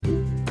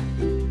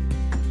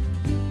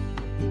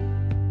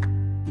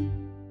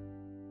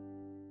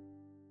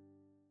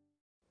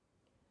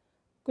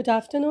Good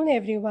afternoon,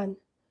 everyone.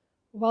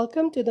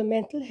 Welcome to the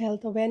Mental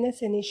Health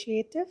Awareness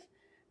Initiative,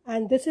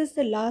 and this is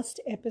the last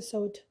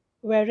episode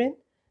wherein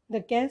the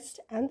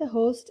guest and the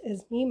host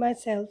is me,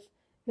 myself,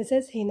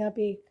 Mrs. Hina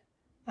Beg.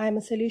 I am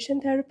a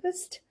solution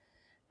therapist,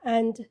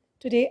 and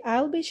today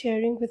I'll be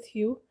sharing with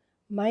you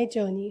my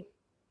journey.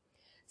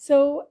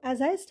 So, as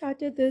I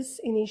started this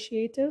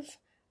initiative,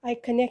 I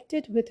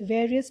connected with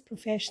various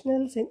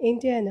professionals in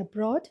India and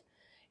abroad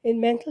in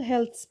mental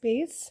health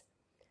space,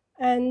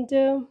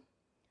 and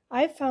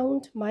I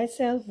found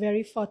myself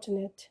very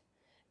fortunate.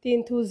 The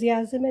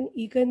enthusiasm and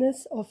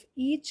eagerness of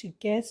each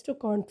guest to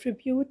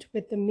contribute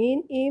with the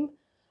main aim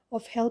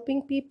of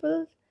helping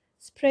people,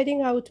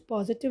 spreading out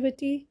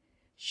positivity,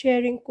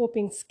 sharing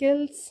coping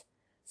skills.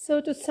 So,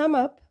 to sum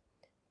up,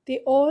 they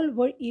all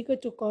were eager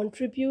to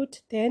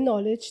contribute their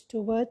knowledge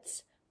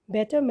towards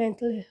better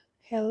mental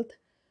health,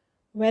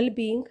 well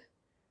being,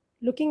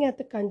 looking at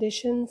the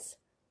conditions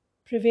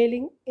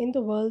prevailing in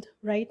the world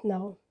right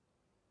now.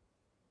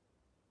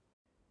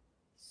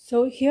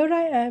 So here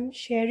I am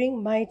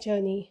sharing my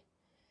journey.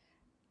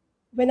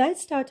 When I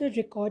started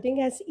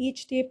recording, as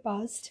each day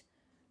passed,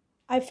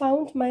 I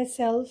found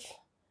myself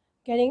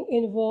getting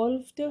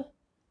involved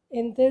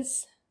in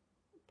this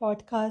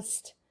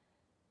podcast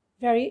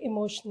very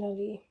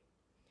emotionally,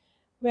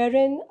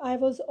 wherein I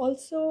was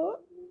also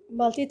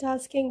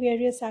multitasking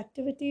various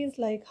activities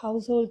like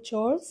household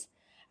chores.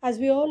 As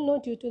we all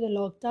know, due to the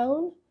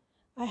lockdown,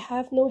 I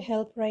have no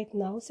help right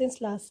now since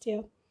last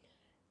year.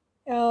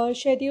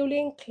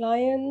 Scheduling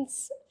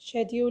clients,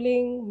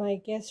 scheduling my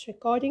guest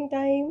recording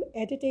time,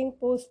 editing,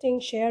 posting,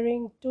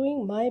 sharing,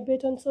 doing my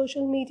bit on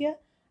social media,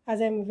 as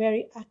I'm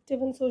very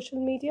active on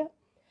social media.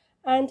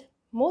 And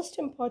most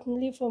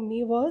importantly for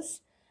me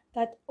was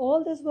that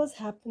all this was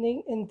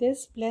happening in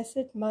this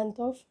blessed month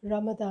of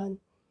Ramadan.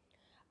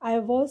 I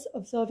was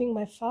observing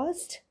my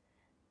fast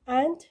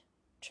and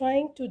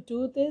trying to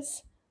do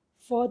this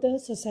for the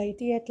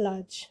society at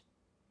large.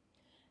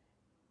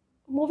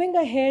 Moving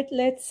ahead,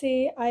 let's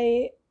say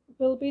I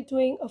will be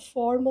doing a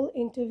formal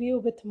interview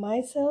with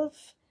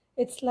myself.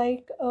 It's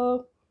like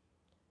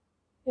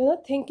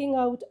thinking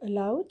out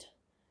aloud,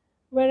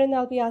 wherein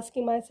I'll be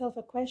asking myself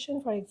a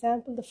question. For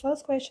example, the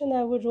first question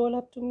I would roll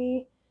up to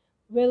me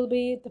will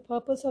be the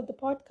purpose of the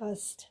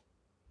podcast.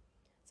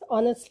 So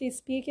honestly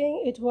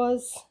speaking, it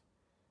was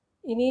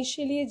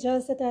initially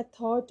just that I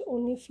thought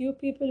only few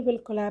people will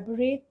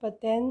collaborate,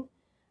 but then,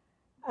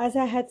 as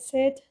I had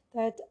said,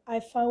 that I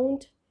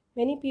found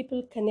many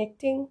people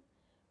connecting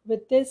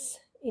with this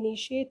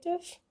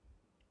initiative,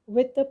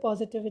 with the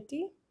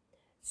positivity.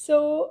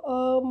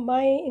 So,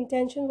 my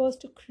intention was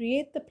to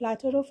create the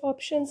platter of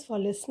options for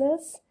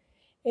listeners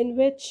in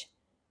which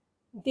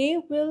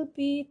they will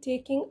be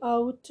taking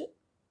out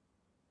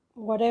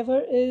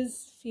whatever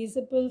is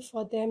feasible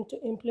for them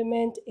to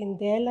implement in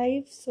their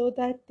life so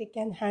that they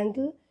can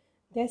handle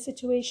their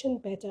situation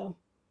better.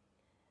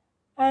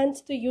 And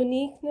the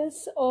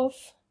uniqueness of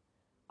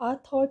our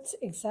thoughts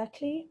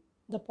exactly,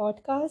 the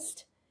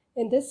podcast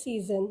in this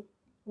season,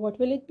 what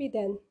will it be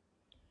then?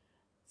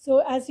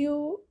 So, as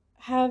you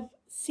have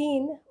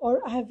seen,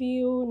 or have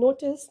you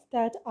noticed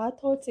that our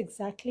thoughts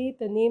exactly,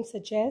 the name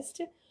suggests,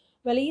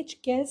 well,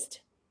 each guest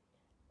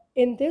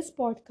in this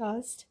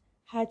podcast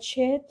had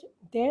shared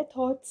their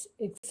thoughts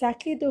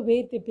exactly the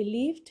way they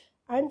believed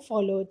and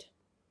followed.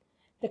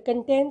 The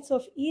contents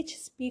of each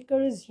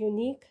speaker is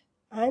unique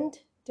and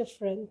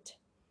different.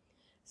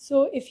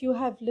 So, if you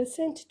have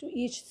listened to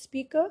each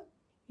speaker,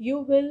 you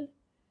will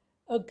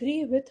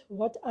agree with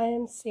what I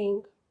am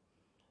saying.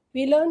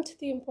 We learned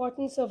the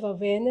importance of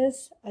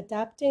awareness,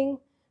 adapting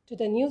to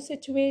the new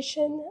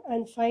situation,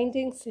 and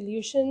finding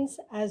solutions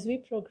as we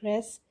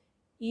progress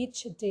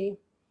each day.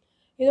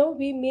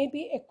 We may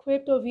be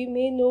equipped or we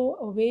may know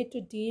a way to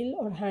deal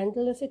or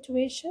handle a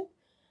situation,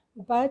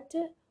 but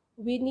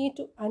we need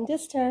to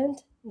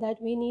understand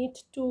that we need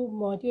to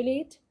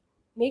modulate,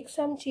 make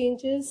some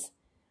changes,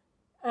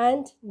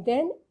 and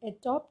then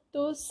adopt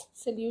those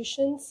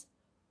solutions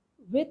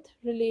with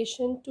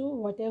relation to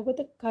whatever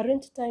the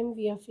current time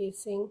we are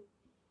facing.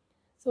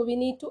 So we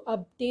need to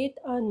update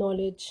our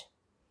knowledge.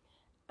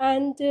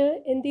 And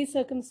in these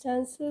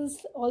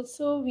circumstances,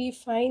 also, we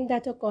find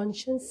that a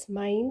conscious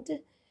mind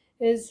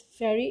is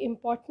very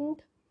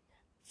important,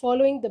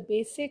 following the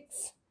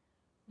basics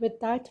with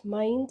that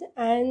mind,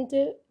 and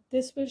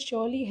this will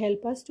surely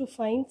help us to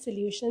find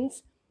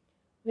solutions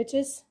which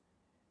is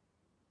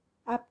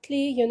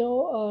aptly,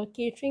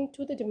 catering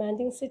to the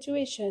demanding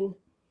situation.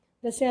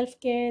 The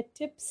self-care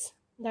tips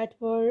that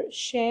were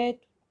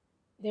shared,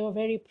 they were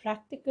very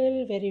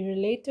practical, very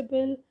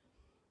relatable,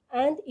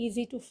 and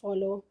easy to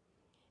follow.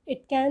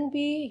 It can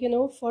be,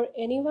 for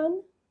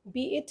anyone,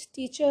 be it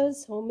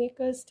teachers,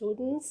 homemakers,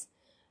 students.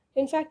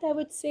 In fact, I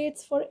would say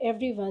it's for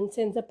everyone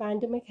since the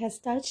pandemic has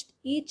touched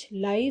each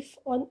life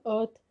on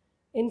earth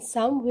in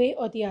some way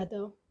or the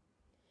other.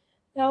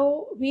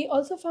 Now, we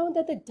also found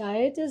that the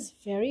diet is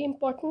very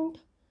important,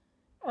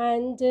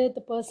 and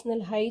the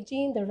personal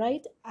hygiene, the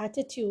right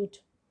attitude,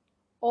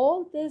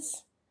 all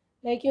this,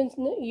 like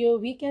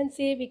we can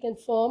say we can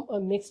form a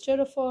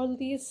mixture of all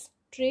these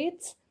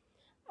traits,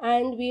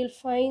 and we'll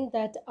find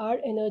that our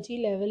energy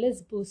level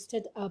is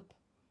boosted up.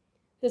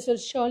 This will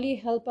surely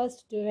help us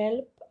to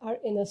develop our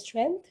inner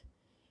strength,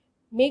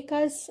 make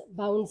us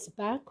bounce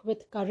back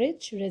with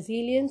courage,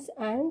 resilience,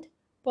 and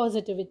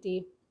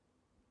positivity.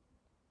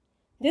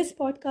 This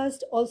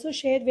podcast also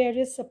shared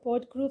various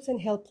support groups and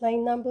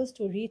helpline numbers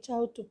to reach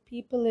out to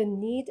people in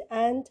need,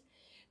 and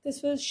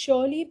this will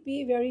surely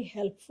be very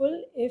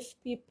helpful if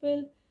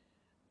people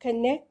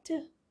connect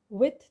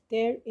with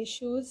their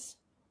issues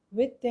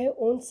with their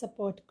own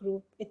support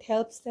group. It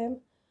helps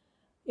them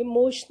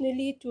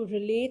emotionally to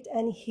relate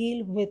and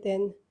heal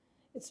within.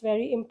 It's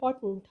very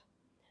important.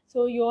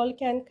 So you all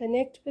can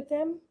connect with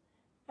them,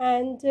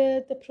 and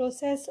the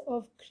process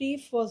of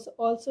grief was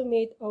also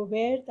made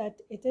aware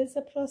that it is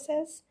a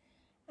process,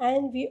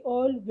 and we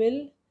all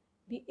will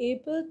be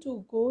able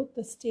to go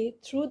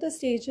through the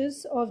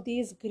stages of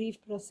these grief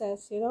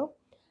process,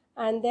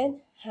 and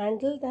then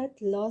handle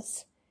that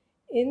loss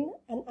in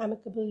an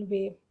amicable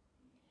way.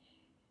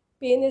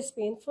 Pain is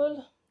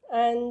painful,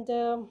 and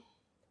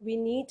we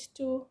need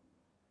to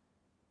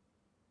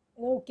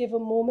give a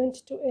moment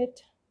to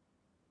it,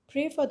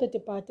 pray for the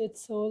departed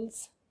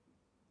souls,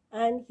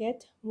 and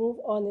yet move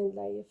on in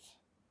life.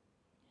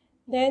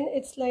 Then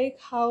it's like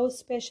how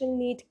special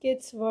need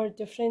kids were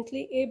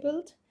differently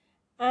abled,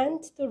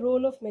 and the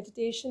role of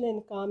meditation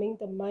in calming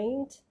the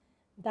mind,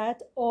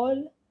 that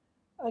all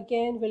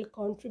again will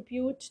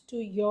contribute to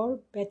your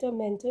better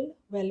mental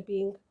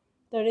well-being.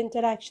 Their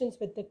interactions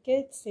with the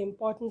kids, the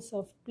importance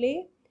of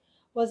play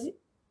was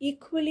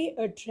equally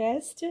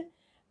addressed,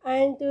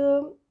 and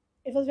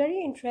it was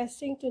very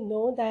interesting to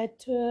know that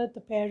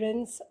the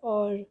parents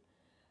or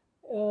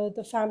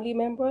the family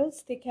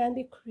members, they can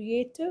be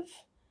creative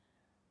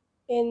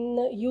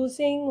in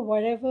using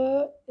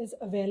whatever is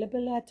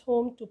available at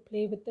home to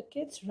play with the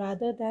kids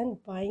rather than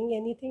buying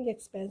anything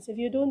expensive.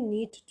 You don't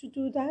need to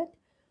do that.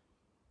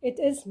 It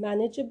is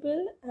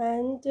manageable,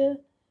 and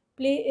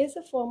play is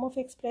a form of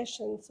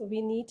expression, so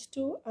we need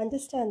to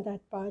understand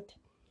that part.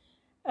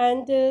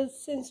 And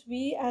since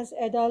we as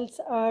adults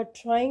are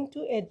trying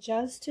to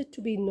adjust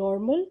to be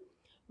normal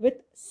with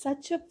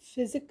such a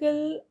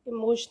physical,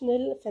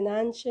 emotional,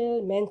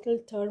 financial, mental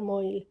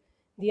turmoil,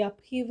 the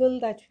upheaval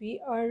that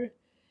we are,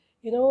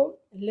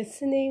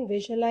 listening,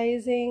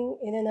 visualizing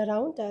in and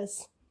around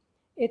us,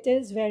 it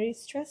is very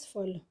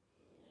stressful.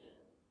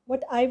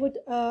 What I would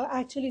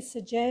actually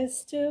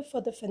suggest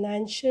for the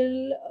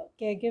financial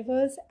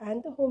caregivers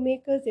and the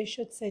homemakers, they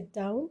should sit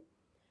down,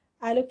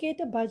 allocate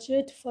a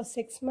budget for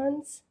 6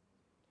 months,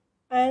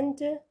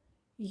 and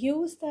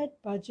use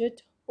that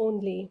budget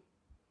only.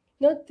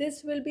 Now,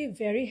 this will be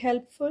very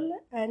helpful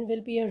and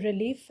will be a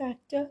relief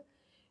factor.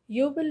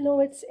 You will know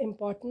its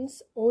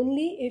importance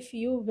only if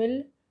you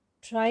will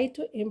try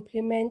to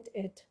implement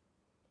it.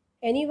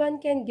 Anyone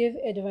can give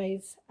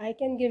advice. I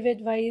can give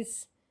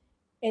advice.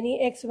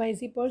 Any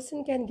XYZ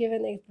person can give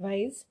an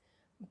advice.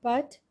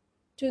 But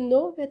to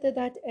know whether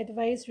that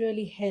advice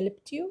really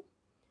helped you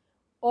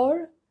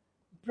or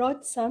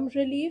brought some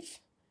relief,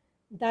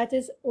 that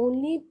is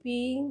only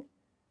being,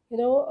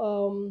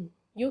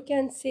 you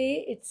can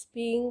say it's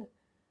being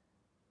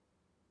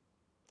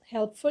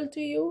helpful to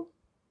you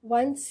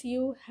once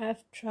you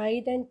have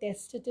tried and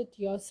tested it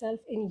yourself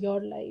in your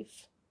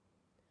life.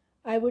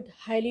 I would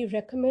highly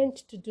recommend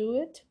to do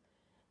it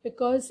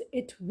because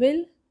it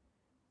will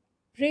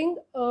bring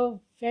a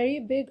very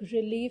big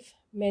relief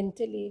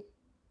mentally,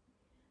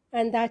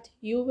 and that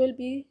you will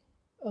be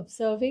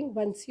observing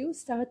once you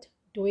start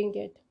doing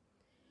it.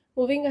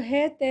 Moving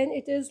ahead, then,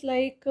 it is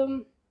like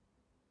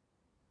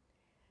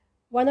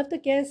one of the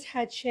guests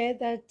had shared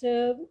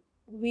that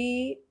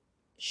we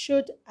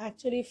should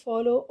actually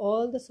follow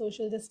all the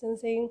social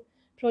distancing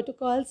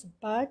protocols,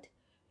 but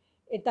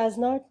it does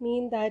not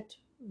mean that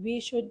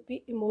we should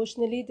be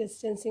emotionally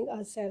distancing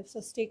ourselves. So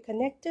stay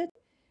connected,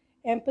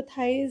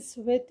 empathize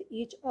with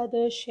each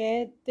other,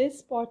 share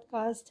this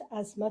podcast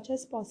as much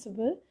as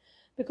possible,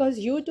 because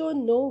you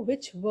don't know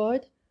which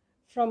word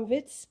from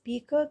which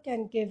speaker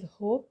can give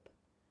hope,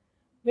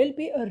 will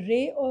be a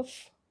ray of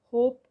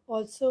hope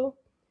also,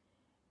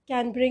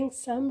 can bring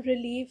some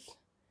relief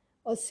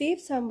or save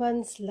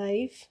someone's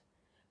life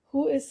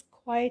who is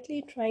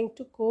quietly trying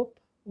to cope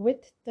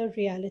with the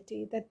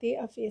reality that they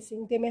are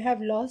facing. They may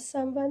have lost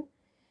someone,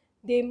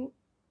 they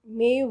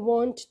may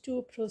want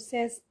to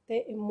process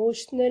the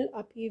emotional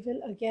upheaval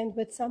again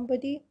with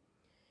somebody.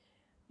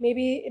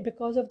 Maybe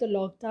because of the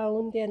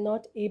lockdown, they are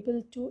not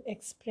able to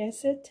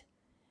express it.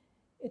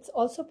 It's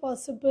also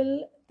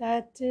possible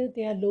that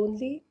they are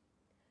lonely.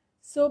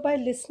 So, by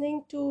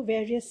listening to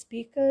various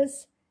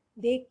speakers,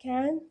 they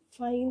can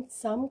find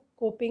some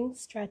coping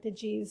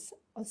strategies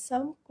or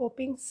some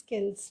coping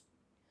skills.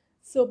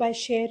 So, by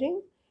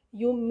sharing,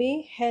 you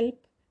may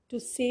help to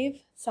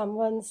save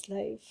someone's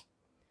life.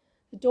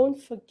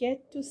 Don't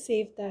forget to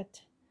save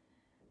that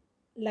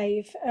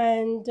life,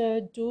 and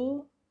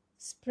do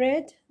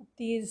spread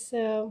these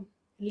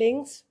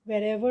links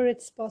wherever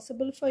it's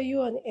possible for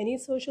you on any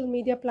social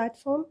media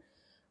platform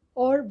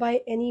or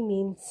by any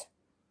means.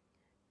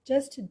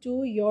 Just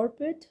do your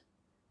bit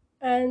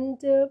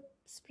and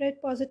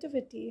spread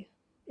positivity.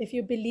 If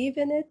you believe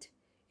in it,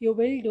 you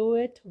will do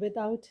it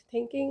without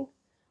thinking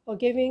or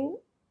giving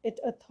it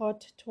a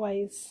thought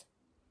twice.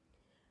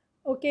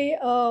 Okay,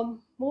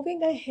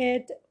 moving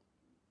ahead,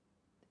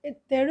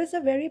 there is a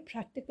very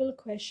practical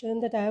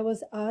question that I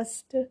was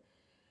asked,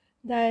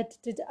 that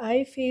did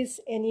I face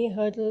any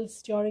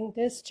hurdles during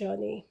this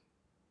journey?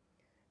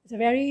 It's a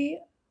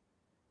very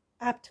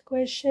apt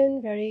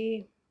question,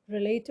 very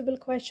relatable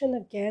question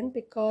again,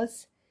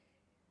 because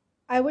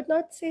I would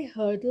not say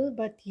hurdle,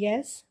 but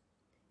yes,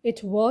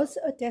 it was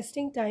a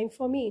testing time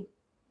for me.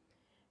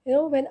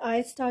 When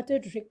I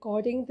started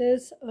recording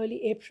this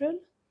early April,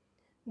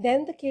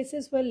 then the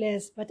cases were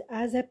less, but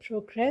as I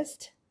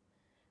progressed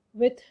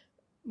with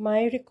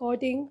my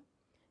recording,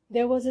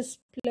 there was a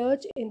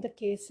splurge in the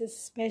cases,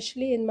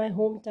 especially in my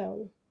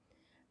hometown.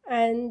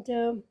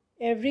 And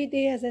every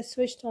day, as I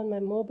switched on my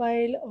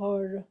mobile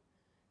or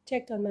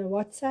checked on my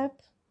WhatsApp,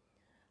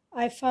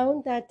 I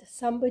found that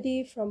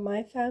somebody from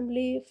my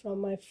family,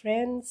 from my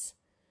friends,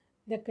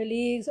 the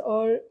colleagues,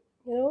 or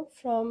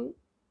from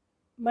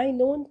my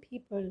known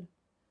people,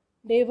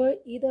 they were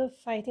either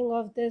fighting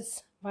off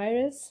this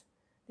virus,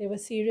 they were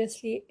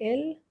seriously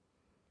ill,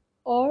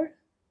 or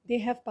they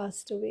have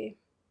passed away.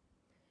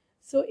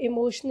 So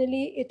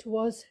emotionally, it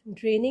was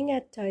draining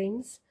at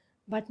times,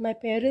 but my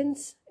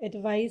parents'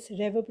 advice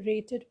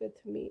reverberated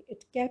with me.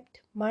 It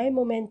kept my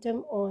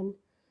momentum on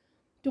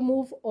to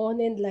move on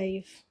in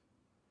life.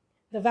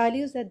 The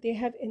values that they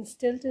have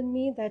instilled in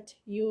me, that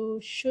you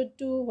should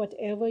do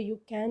whatever you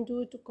can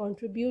do to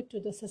contribute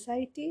to the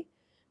society,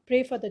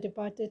 pray for the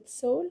departed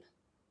soul,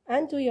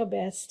 and do your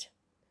best.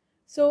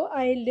 So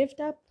I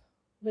lived up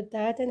with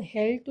that and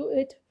held to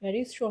it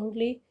very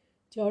strongly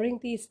during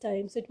these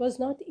times. It was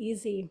not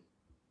easy.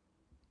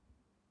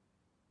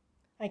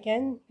 I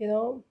can,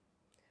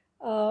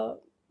 uh,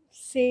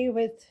 say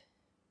with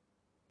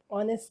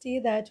honesty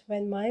that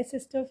when my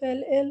sister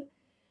fell ill,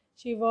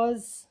 she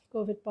was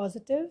COVID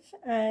positive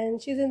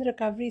and she's in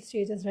recovery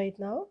stages right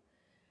now.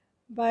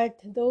 But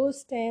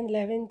those 10,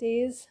 11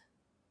 days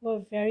were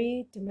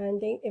very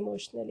demanding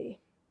emotionally.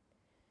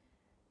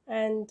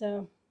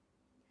 And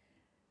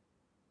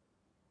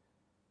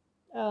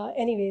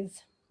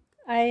anyways,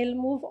 I'll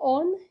move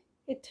on.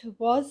 It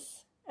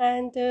was,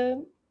 and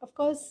of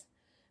course,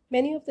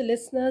 many of the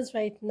listeners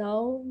right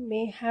now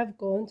may have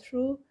gone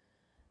through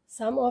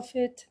some of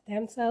it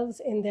themselves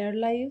in their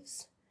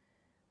lives,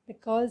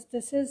 because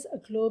this is a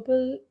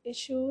global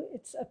issue.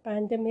 It's a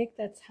pandemic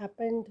that's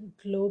happened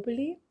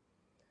globally.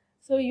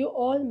 So you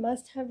all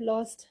must have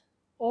lost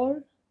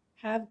or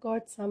have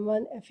got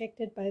someone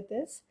affected by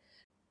this.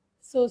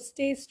 So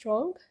stay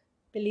strong,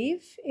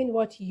 believe in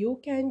what you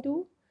can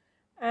do,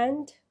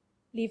 and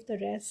leave the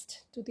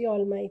rest to the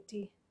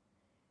Almighty.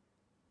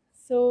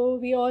 So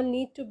we all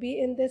need to be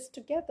in this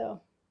together.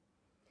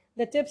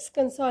 The tips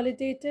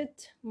consolidated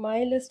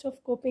my list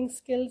of coping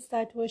skills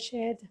that were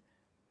shared,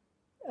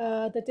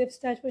 the tips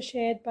that were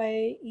shared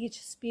by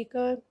each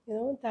speaker,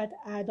 that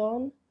add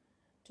on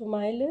to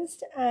my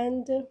list,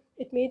 and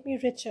it made me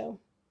richer.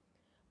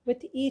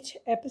 With each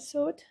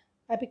episode,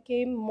 I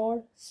became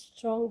more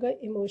stronger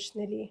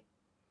emotionally.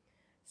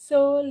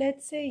 So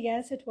let's say,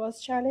 yes, it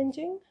was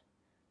challenging,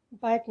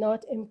 but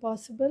not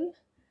impossible.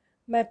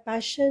 My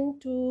passion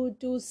to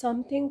do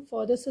something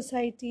for the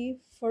society,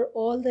 for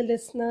all the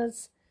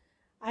listeners,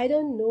 I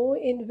don't know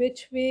in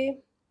which way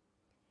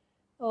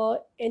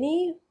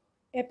any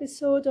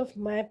episode of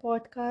my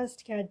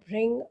podcast can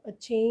bring a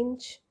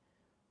change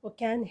or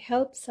can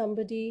help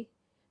somebody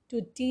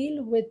to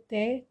deal with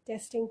their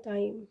testing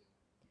time.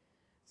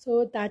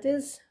 So that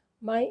is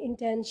my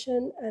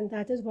intention, and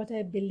that is what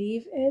I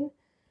believe in,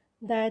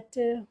 that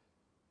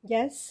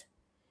yes,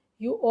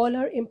 you all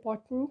are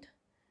important,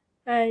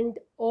 and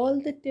all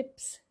the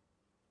tips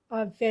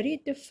are very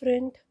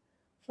different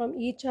from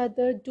each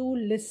other. Do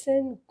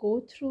listen, go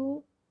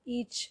through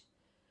each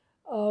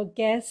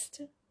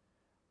guest,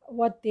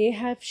 what they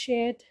have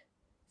shared,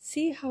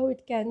 see how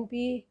it can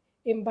be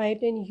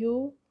imbibed in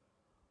you,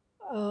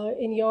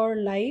 in your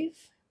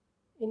life,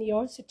 in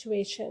your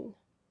situation.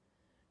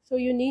 So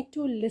you need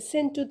to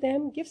listen to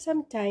them, give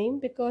some time,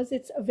 because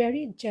it's a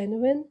very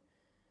genuine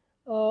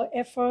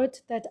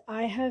effort that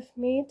I have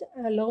made,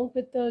 along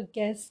with the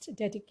guest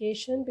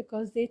dedication,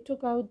 because they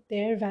took out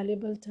their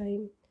valuable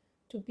time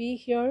to be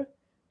here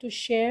to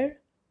share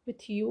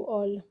with you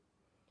all.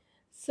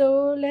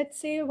 So let's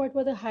say, what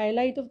were the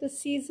highlight of the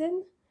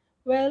season?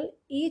 Well,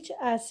 each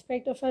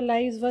aspect of our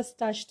lives was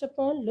touched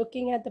upon,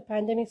 looking at the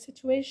pandemic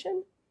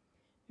situation.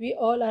 We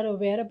all are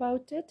aware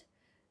about it.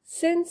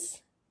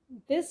 Since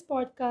this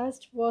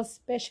podcast was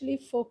specially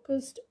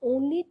focused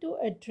only to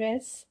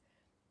address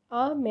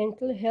our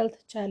mental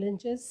health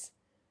challenges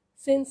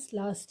since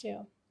last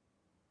year.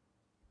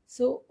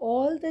 So,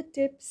 all the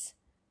tips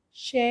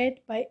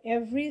shared by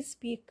every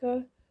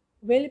speaker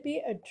will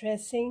be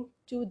addressing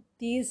to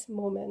these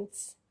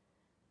moments,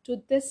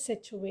 to this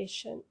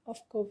situation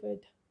of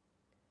COVID.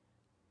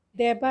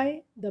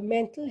 Thereby, the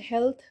mental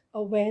health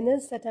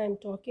awareness that I'm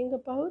talking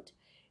about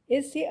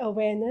is the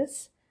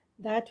awareness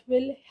that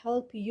will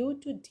help you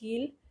to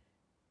deal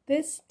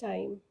this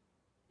time.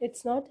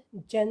 It's not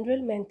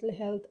general mental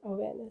health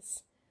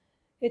awareness.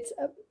 It's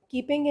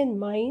keeping in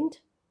mind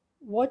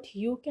what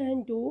you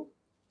can do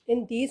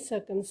in these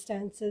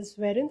circumstances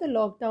wherein the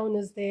lockdown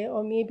is there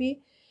or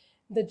maybe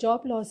the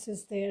job loss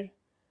is there.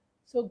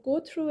 So go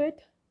through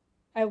it.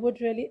 I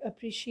would really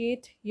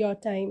appreciate your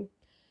time.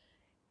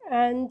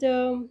 And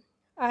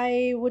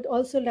I would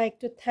also like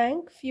to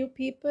thank few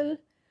people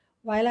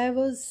while I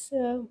was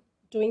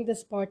doing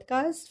this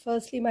podcast.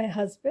 Firstly, my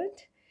husband.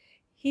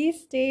 He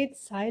stayed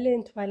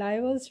silent while I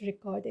was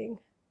recording,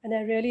 and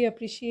I really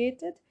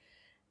appreciate it.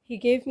 He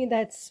gave me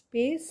that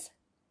space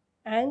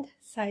and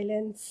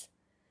silence.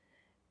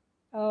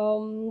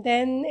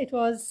 Then it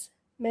was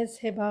Ms.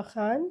 Hiba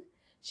Khan.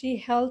 She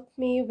helped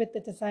me with the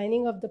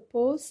designing of the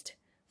post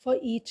for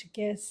each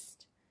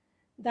guest.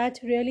 That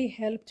really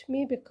helped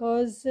me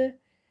because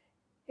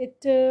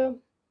it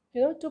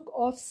took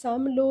off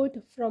some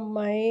load from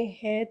my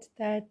head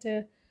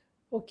that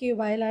okay,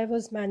 while I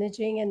was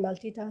managing and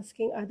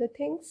multitasking other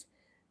things,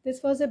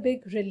 this was a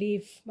big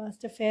relief.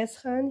 Master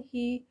Faiz Khan,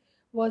 he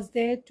was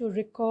there to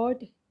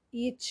record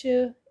each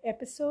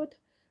episode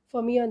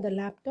for me on the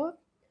laptop,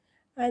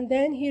 and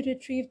then he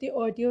retrieved the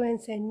audio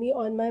and sent me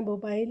on my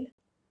mobile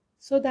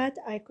so that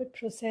I could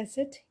process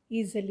it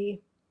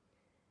easily.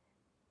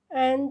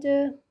 And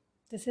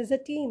this is a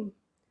team,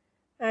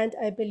 and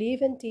I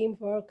believe in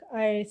teamwork.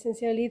 I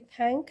sincerely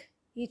thank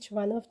each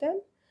one of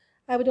them.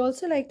 I would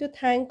also like to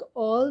thank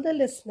all the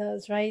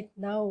listeners right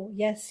now.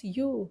 Yes,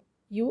 you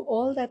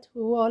all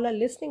who all are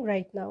listening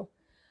right now.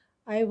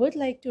 I would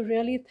like to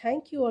really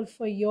thank you all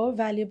for your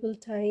valuable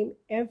time.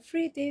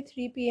 Every day,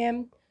 3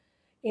 p.m.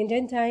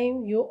 Indian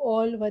time, you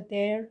all were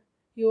there.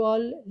 You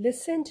all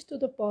listened to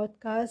the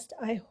podcast.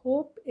 I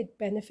hope it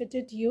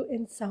benefited you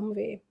in some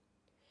way.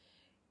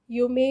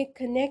 You may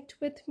connect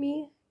with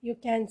me. You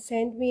can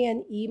send me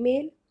an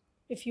email.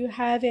 If you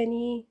have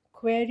any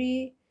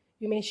query,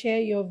 you may share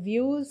your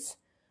views.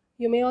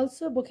 You may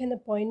also book an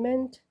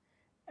appointment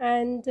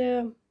and,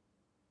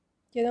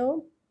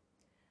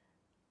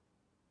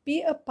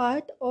 be a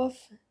part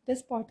of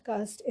this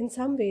podcast in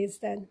some ways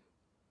then.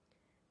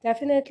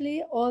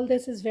 Definitely, all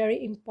this is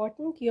very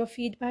important. Your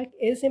feedback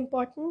is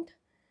important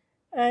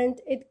and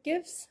it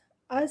gives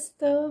us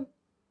the,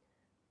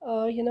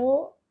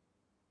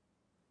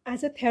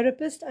 as a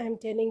therapist, I'm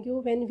telling you,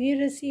 when we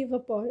receive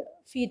a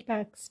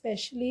feedback,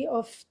 especially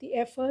of the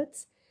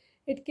efforts,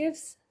 it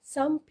gives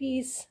some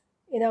peace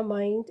in our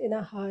mind, in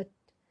our heart,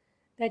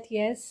 that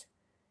yes,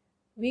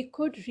 we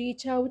could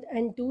reach out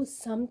and do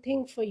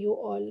something for you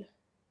all.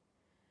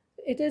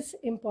 It is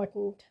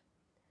important.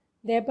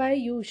 Thereby,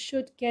 you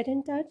should get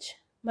in touch.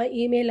 My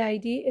email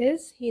ID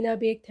is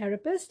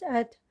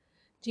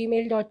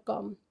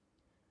hinabegtherapist@gmail.com.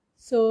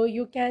 So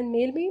you can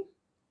mail me.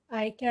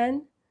 I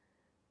can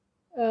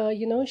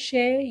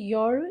share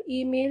your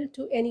email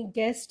to any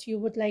guest you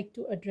would like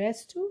to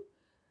address to.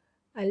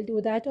 I'll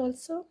do that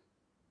also.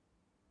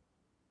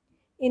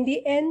 In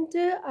the end,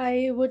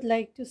 I would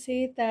like to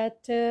say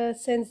that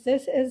since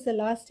this is the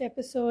last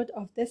episode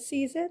of this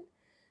season,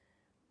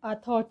 Our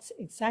Thoughts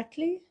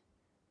Exactly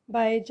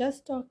by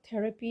Just Talk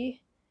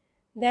Therapy,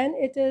 then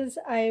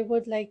I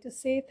would like to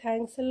say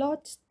thanks a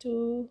lot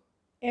to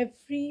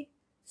every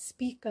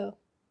speaker,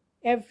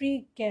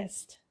 every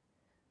guest,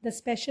 the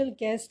special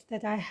guest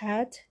that I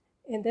had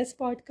in this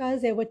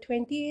podcast. There were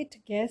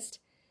 28 guests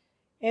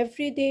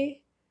every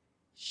day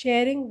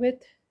sharing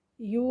with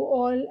you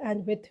all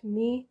and with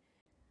me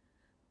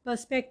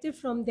perspective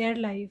from their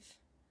life.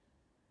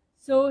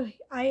 So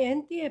I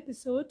end the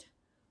episode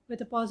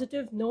with a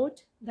positive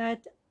note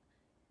that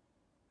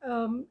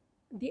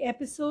the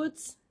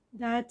episodes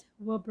that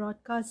were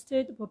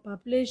broadcasted, were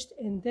published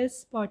in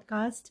this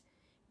podcast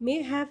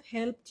may have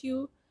helped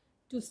you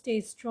to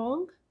stay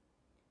strong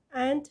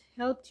and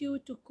helped you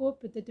to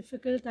cope with the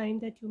difficult time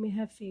that you may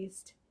have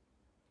faced.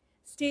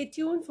 Stay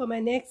tuned for my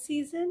next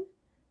season.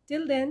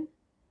 Till then,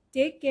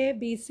 take care,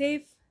 be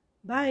safe.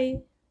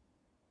 Bye.